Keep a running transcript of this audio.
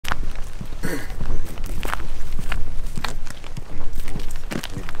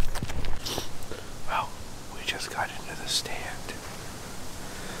Well, we just got into the stand.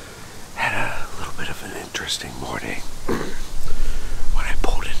 Had a little bit of an interesting morning. When I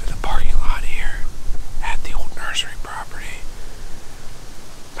pulled into the parking lot here at the old nursery property,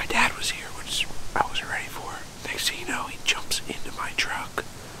 my dad was here, which I wasn't ready for. Next thing you know, he jumps into my truck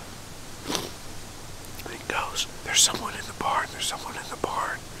and goes, "There's someone in the barn, there's someone in the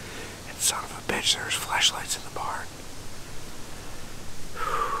barn." And son of a bitch, there's flashlights in the barn.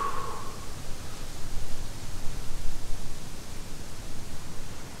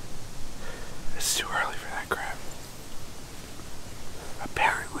 It's too early for that crap.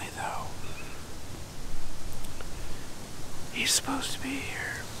 Apparently, though, he's supposed to be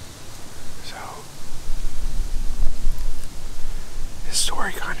here. So, his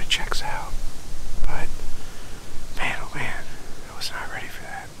story kind of checks out. But, man, oh man, I was not ready for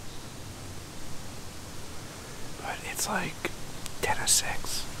that. But it's like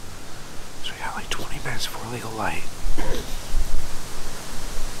 10:06. So we got like 20 minutes before legal light.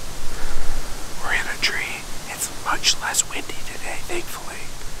 We're in a tree. It's much less windy today, thankfully.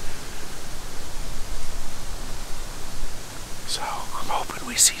 So I'm hoping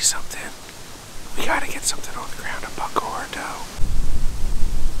we see something. We gotta get something on the ground, a buck or a doe.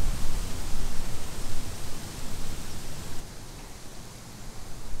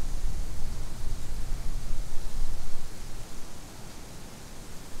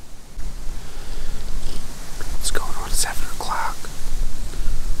 It's going on 7 o'clock.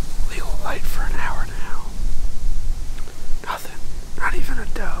 Legal light for an hour now. Nothing. Not even a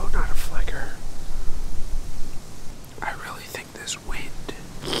doe, not a flicker. I really think this wind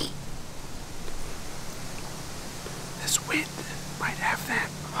might have them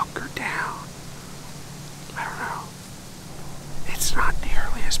hunkered down. I don't know. It's not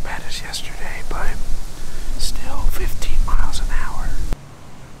nearly as bad as yesterday, but still 15 miles an hour.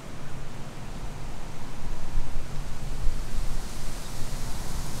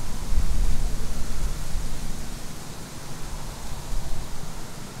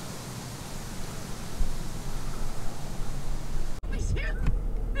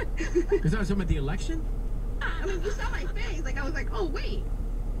 Because I was talking about the election? I mean, you saw my face. Like, I was like, oh, wait.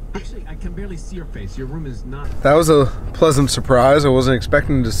 Actually, I can barely see your face. Your room is not... That was a pleasant surprise. I wasn't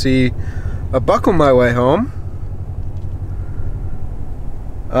expecting to see a buck on my way home.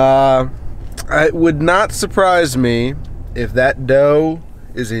 It would not surprise me if that doe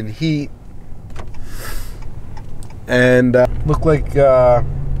is in heat and looked like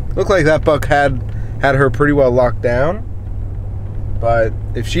that buck had her pretty well locked down. But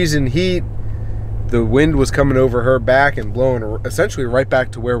if she's in heat, the wind was coming over her back and blowing her essentially right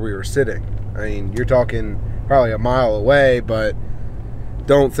back to where we were sitting. I mean, you're talking probably a mile away, but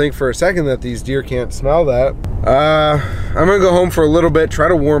don't think for a second that these deer can't smell that. I'm gonna go home for a little bit, try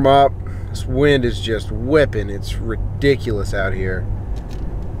to warm up. This wind is just whipping. It's ridiculous out here.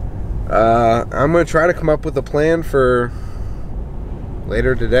 I'm gonna try to come up with a plan for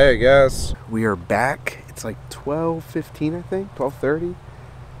later today, I guess. We are back. It's like 12:15, I think, 12:30.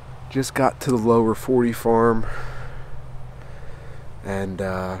 Just got to the lower 40 farm, and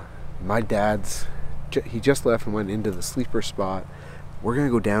my dad's, he just left and went into the sleeper spot. We're gonna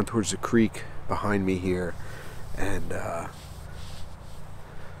go down towards the creek behind me here, and I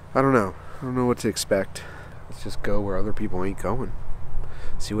don't know what to expect. Let's just go where other people ain't going,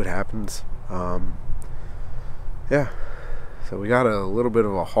 see what happens. Yeah, so we got a little bit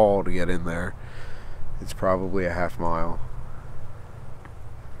of a haul to get in there. It's probably a half mile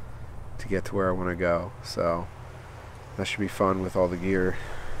to get to where I want to go, so that should be fun with all the gear.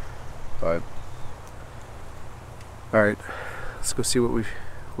 But all right, let's go see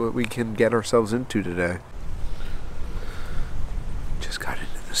what we can get ourselves into today. Just got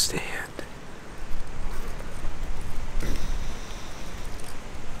into the stand.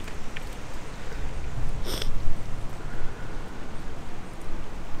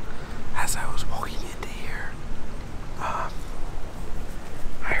 As I was walking into here,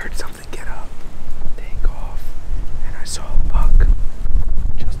 I heard something get up, take off, and I saw a buck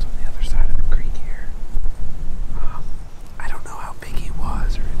just on the other side of the creek here. I don't know how big he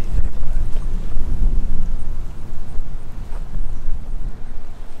was or anything, but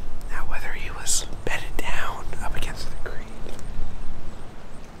now whether he was bedded down up against the creek,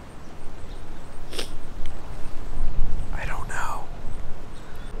 I don't know.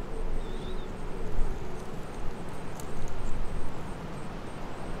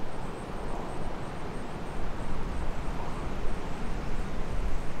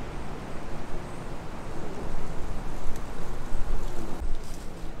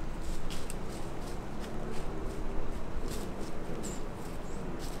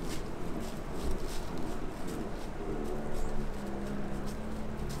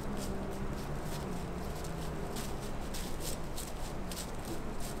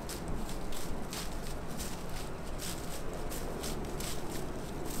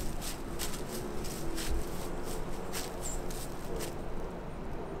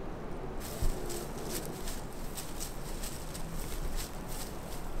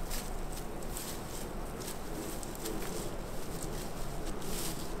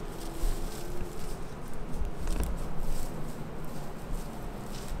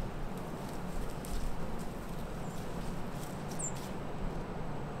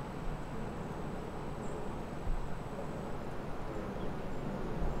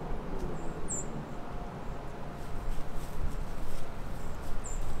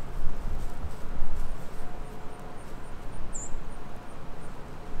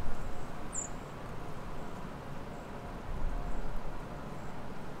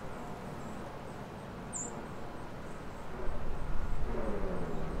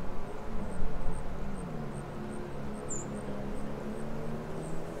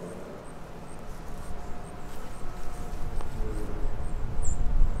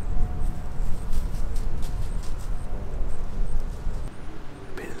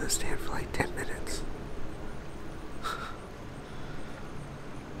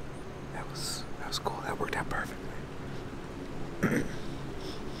 that was cool. That worked out perfectly.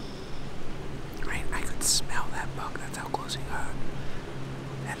 I could smell that buck. That's how close he got.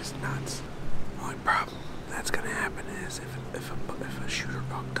 That is nuts. The only problem that's gonna happen is if a shooter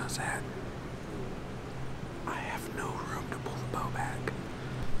buck does that, I have no room to pull the bow back.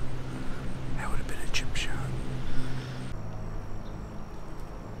 That would have been a chip shot.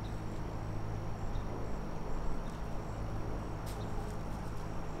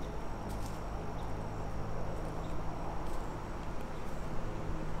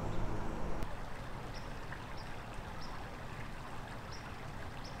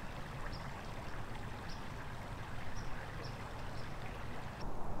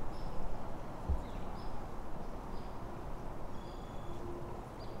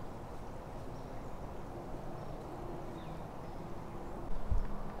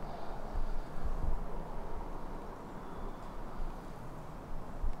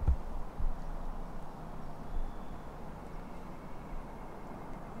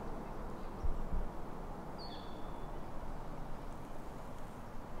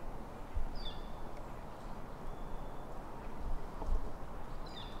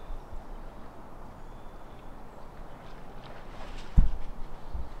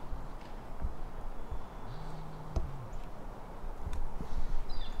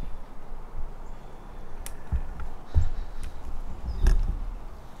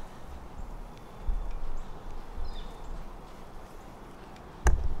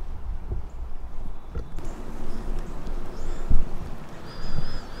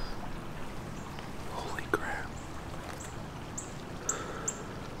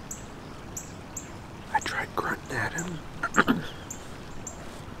 Grunting at him.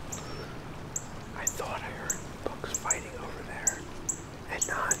 I thought I heard bucks fighting over there, and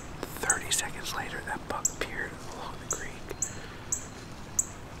not 30 seconds later that buck appeared along the creek.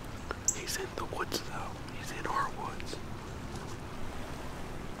 He's in the woods though. He's in our woods.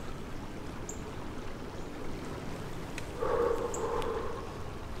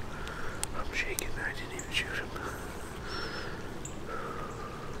 I'm shaking. I didn't even shoot him.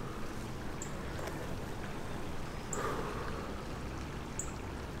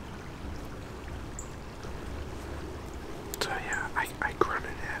 I grunted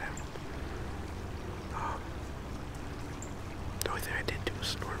at him. The only thing I did do was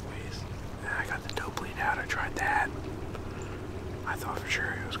snort wheeze. And I got the doe bleed out. I tried that. I thought for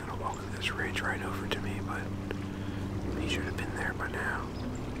sure he was going to walk this ridge right over to me, but he should have been there by now.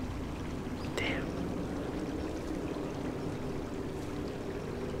 Damn.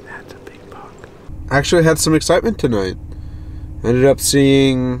 That's a big buck. Actually had some excitement tonight. Ended up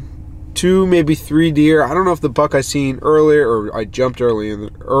seeing 2, maybe 3 deer. I don't know if the buck I seen earlier or I jumped early in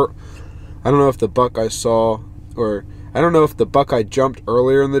the I don't know if the buck I saw or I don't know if the buck I jumped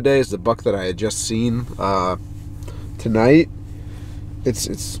earlier in the day is the buck that I had just seen tonight.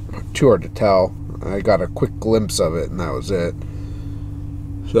 It's too hard to tell. I got a quick glimpse of it and that was it.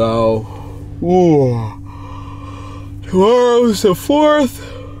 So tomorrow's the 4th.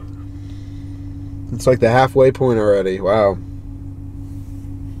 It's like the halfway point already. Wow.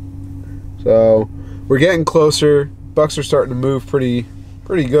 So we're getting closer. Bucks are starting to move pretty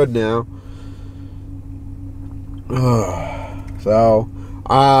good now. So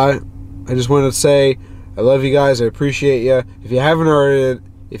I just wanted to say I love you guys. I appreciate you. If you haven't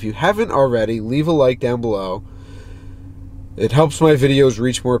already, leave a like down below. It helps my videos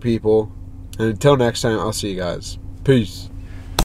reach more people. And until next time, I'll see you guys. Peace.